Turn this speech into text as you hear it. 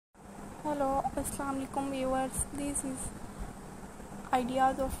Hello, Assalamu alaikum viewers. This is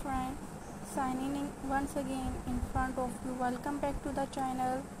Ideas of Friend signing in once again in front of you. Welcome back to the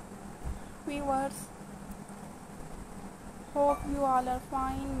channel. Viewers, hope you all are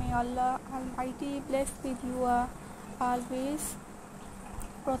fine. May Allah Almighty bless with you always.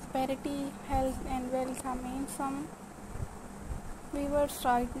 Prosperity, health and wealth. Amen. Some viewers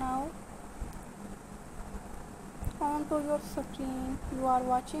right now onto your screen you are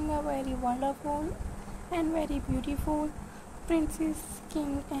watching a very wonderful and very beautiful princess,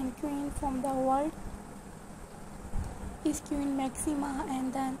 king and queen from the world is Queen Maxima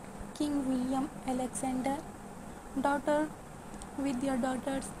and then King William Alexander, daughter with their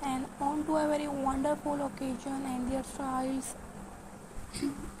daughters, and on to a very wonderful occasion, and their styles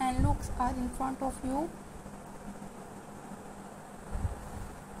and looks are in front of you.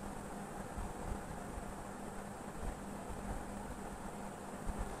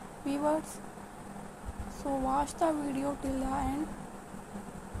 Viewers, so watch the video till the end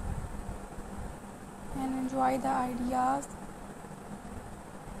and enjoy the ideas.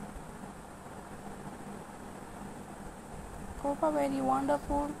 Hope a very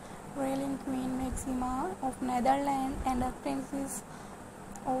wonderful reigning Queen Maxima of Netherlands and a princess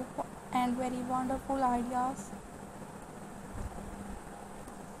of and very wonderful ideas.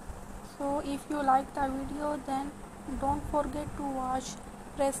 So if you like the video, then don't forget to watch.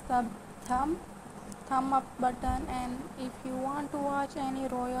 Press the thumb up button, and if you want to watch any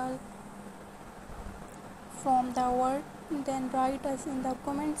royal from the world, then write us in the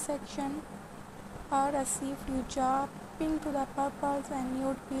comment section. Our sea future pink to the purples and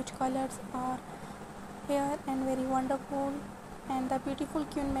nude peach colors are here and very wonderful, and the beautiful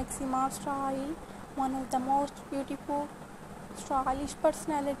Queen Maxima style, one of the most beautiful stylish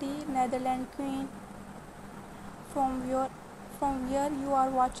personality Netherlands queen from where you are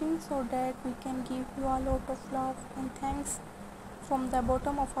watching, so that we can give you a lot of love and thanks from the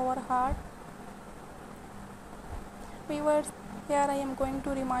bottom of our heart. Viewers, here I am going to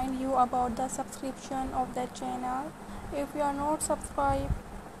remind you about the subscription of the channel. If you are not subscribed,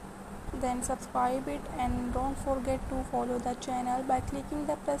 then subscribe it, and don't forget to follow the channel by clicking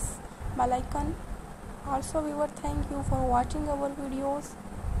the press bell icon. Also viewer, thank you for watching our videos.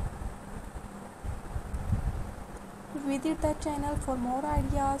 Visit the channel for more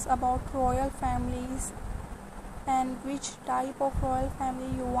ideas about royal families and which type of royal family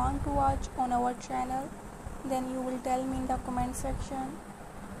you want to watch on our channel, then you will tell me in the comment section.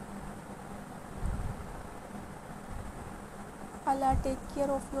 Allah take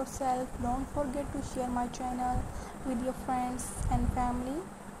care of yourself. Don't forget to share my channel with your friends and family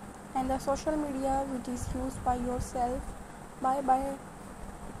and the social media which is used by yourself. Bye bye.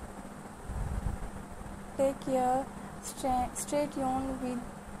 Take care. Stay tuned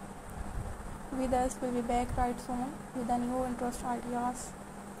with us. We'll be back right soon with the new interest ideas.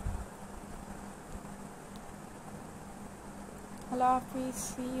 Allah Hafiz.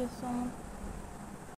 See you soon.